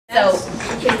So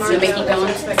we keep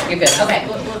going? You're good. Okay.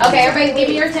 Okay, everybody give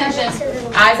me your attention.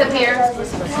 Eyes up here.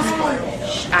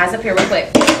 Eyes up here real quick.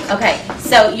 Okay,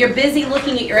 so you're busy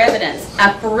looking at your evidence.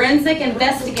 A forensic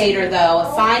investigator, though,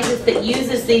 a scientist that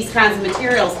uses these kinds of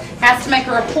materials, has to make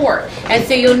a report. And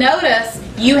so you'll notice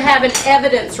you have an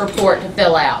evidence report to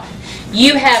fill out.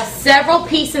 You have several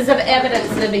pieces of evidence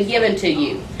that have been given to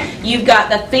you. You've got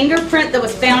the fingerprint that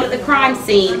was found at the crime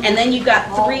scene, and then you've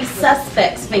got 3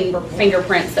 suspects'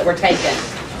 fingerprints that were taken.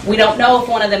 We don't know if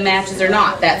one of them matches or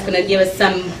not. That's going to give us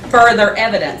some further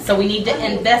evidence, so we need to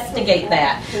investigate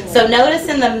that. So notice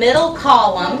in the middle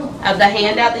column of the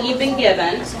handout that you've been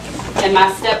given, and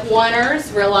my step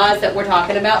 1ers realize that we're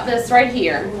talking about this right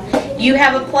here. You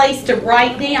have a place to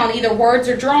write down, either words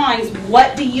or drawings,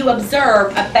 what do you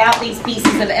observe about these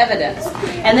pieces of evidence.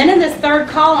 And then in this 3rd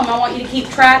column, I want you to keep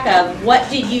track of what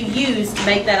did you use to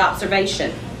make that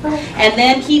observation. And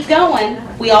then keep going.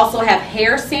 We also have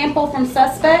hair sample from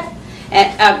suspects,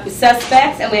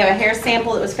 and we have a hair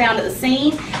sample that was found at the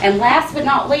scene. And last but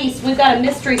not least, we've got a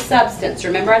mystery substance.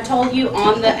 Remember I told you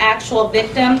on the actual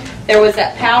victim there was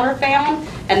that powder found,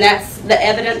 and that's the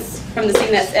evidence from the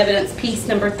scene. That's evidence piece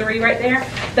number 3 right there.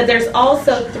 But there's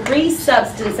also 3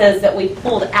 substances that we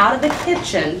pulled out of the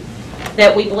kitchen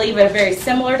that we believe are very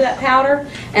similar to that powder,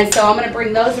 and so I'm going to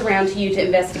bring those around to you to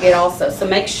investigate also. So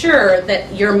make sure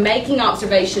that you're making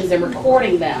observations and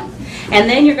recording them. And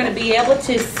then you're going to be able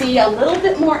to see a little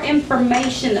bit more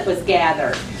information that was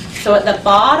gathered. So at the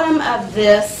bottom of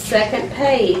this 2nd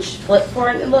page, flip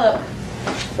forward and look,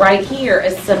 right here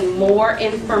is some more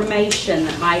information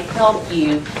that might help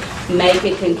you make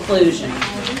a conclusion.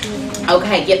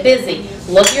 Okay, get busy.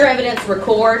 Look at your evidence,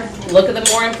 record, look at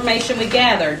the more information we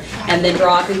gathered, and then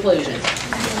draw a conclusion.